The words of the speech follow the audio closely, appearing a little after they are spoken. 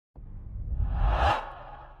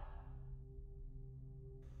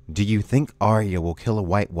Do you think Arya will kill a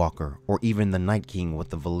White Walker or even the Night King with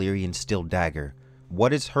the Valyrian steel dagger?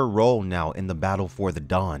 What is her role now in the battle for the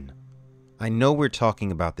Dawn? I know we're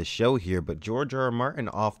talking about the show here, but George R. R. Martin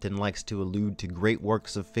often likes to allude to great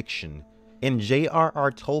works of fiction. In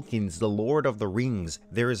J.R.R. Tolkien's The Lord of the Rings,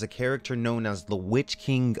 there is a character known as the Witch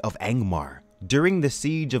King of Angmar. During the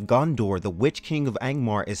siege of Gondor, the Witch King of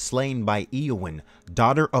Angmar is slain by Eowyn,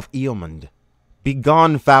 daughter of Eomund.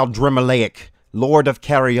 Begone, foul Dremelaic, Lord of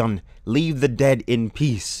Carrion, leave the dead in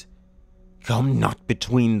peace. Come not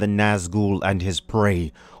between the Nazgul and his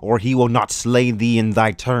prey, or he will not slay thee in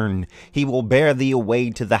thy turn. He will bear thee away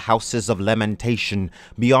to the houses of lamentation,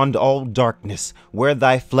 beyond all darkness, where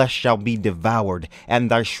thy flesh shall be devoured, and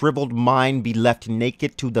thy shriveled mind be left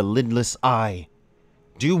naked to the lidless eye.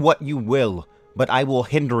 Do what you will, but I will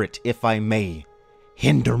hinder it if I may.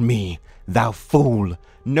 Hinder me, thou fool!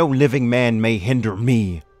 No living man may hinder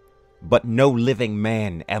me, but no living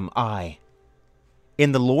man am I.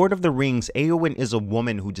 In The Lord of the Rings, Eowyn is a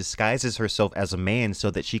woman who disguises herself as a man so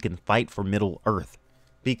that she can fight for Middle-earth.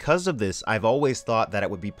 Because of this, I've always thought that it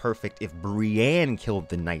would be perfect if Brienne killed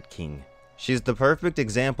the Night King. She's the perfect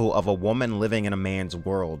example of a woman living in a man's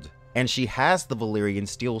world, and she has the Valyrian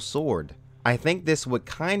steel sword. I think this would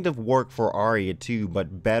kind of work for Arya too,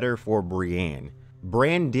 but better for Brienne.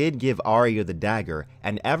 Bran did give Arya the dagger,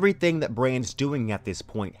 and everything that Bran's doing at this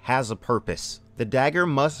point has a purpose. The dagger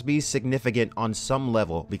must be significant on some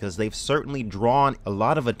level because they've certainly drawn a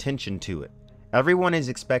lot of attention to it. Everyone is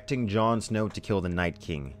expecting Jon Snow to kill the Night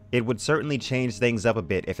King. It would certainly change things up a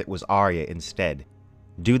bit if it was Arya instead.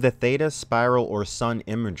 Do the Theta, Spiral, or Sun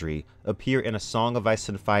imagery appear in A Song of Ice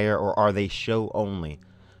and Fire, or are they show only?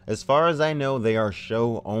 As far as I know, they are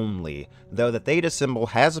show only, though the Theta symbol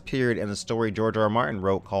has appeared in a story George R. R. Martin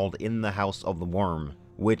wrote called In the House of the Worm,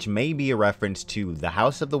 which may be a reference to The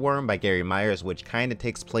House of the Worm by Gary Myers, which kind of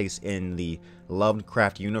takes place in the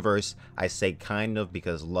Lovecraft universe. I say kind of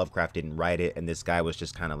because Lovecraft didn't write it, and this guy was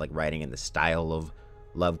just kind of like writing in the style of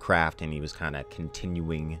Lovecraft, and he was kind of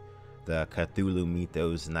continuing the Cthulhu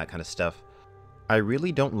mythos and that kind of stuff. I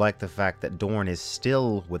really don't like the fact that Dorne is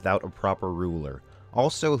still without a proper ruler.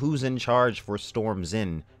 Also, who's in charge for Storm's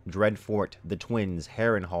Inn, Dreadfort, the Twins,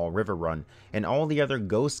 Harrenhal, Riverrun, and all the other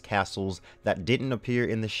ghost castles that didn't appear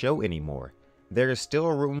in the show anymore? There is still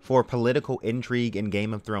room for political intrigue in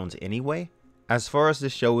Game of Thrones anyway. As far as the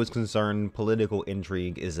show is concerned, political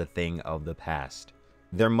intrigue is a thing of the past.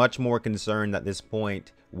 They're much more concerned at this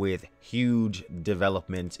point with huge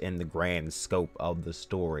developments in the grand scope of the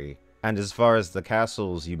story. And as far as the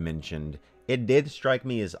castles you mentioned, it did strike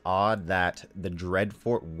me as odd that the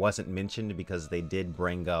Dreadfort wasn't mentioned because they did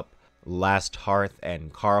bring up Last Hearth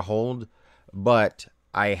and Carhold, but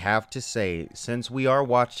I have to say, since we are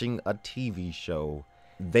watching a TV show,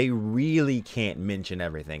 they really can't mention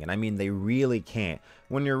everything, and I mean they really can't.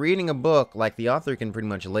 When you're reading a book, like, the author can pretty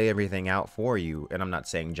much lay everything out for you, and I'm not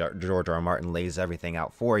saying George R. R. Martin lays everything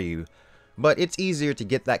out for you, but it's easier to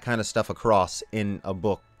get that kind of stuff across in a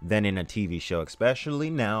book than in a TV show, especially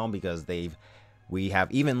now because we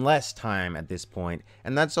have even less time at this point,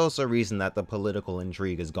 and that's also a reason that the political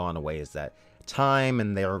intrigue has gone away, is that time,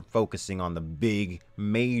 and they're focusing on the big,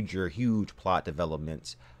 major, huge plot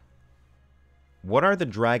developments. What are the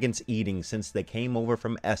dragons eating since they came over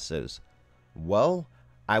from Essos? Well,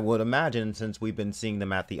 I would imagine, since we've been seeing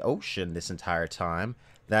them at the ocean this entire time,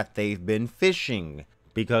 that they've been fishing.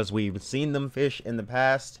 Because we've seen them fish in the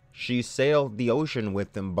past. She sailed the ocean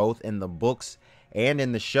with them both in the books and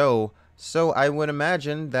in the show, so I would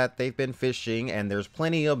imagine that they've been fishing and there's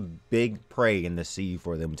plenty of big prey in the sea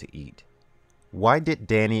for them to eat. Why did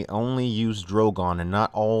Dany only use Drogon and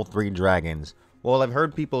not all three dragons? Well, I've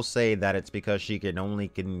heard people say that it's because she can only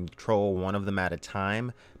control one of them at a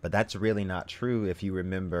time, but that's really not true if you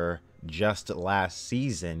remember just last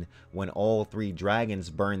season when all three dragons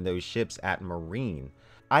burned those ships at Marine.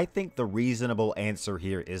 I think the reasonable answer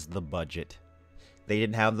here is the budget. They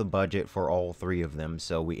didn't have the budget for all three of them,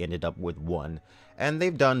 so we ended up with one. And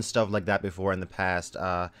they've done stuff like that before in the past.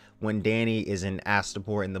 When Dany is in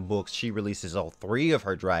Astapor in the books, she releases all three of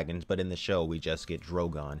her dragons, but in the show we just get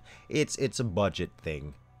Drogon. It's a budget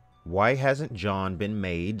thing. Why hasn't Jon been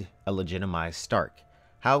made a legitimized Stark?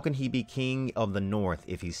 How can he be king of the North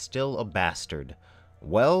if he's still a bastard?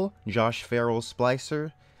 Well, Josh Farrell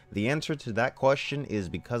Splicer, the answer to that question is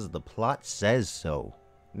because the plot says so.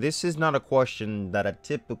 This is not a question that a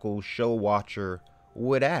typical show watcher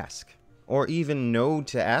would ask, or even know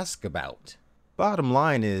to ask about. Bottom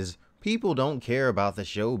line is, people don't care about the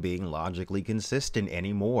show being logically consistent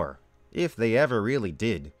anymore, if they ever really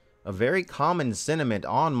did. A very common sentiment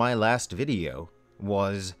on my last video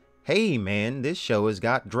was, hey man, this show has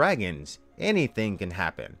got dragons, anything can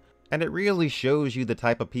happen. And it really shows you the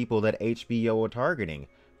type of people that HBO are targeting.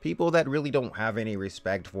 People that really don't have any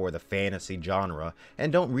respect for the fantasy genre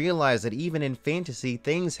and don't realize that even in fantasy,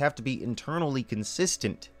 things have to be internally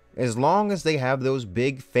consistent. As long as they have those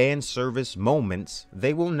big fan service moments,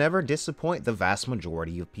 they will never disappoint the vast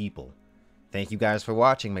majority of people. Thank you guys for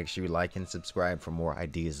watching. Make sure you like and subscribe for more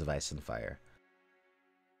ideas of Ice and Fire.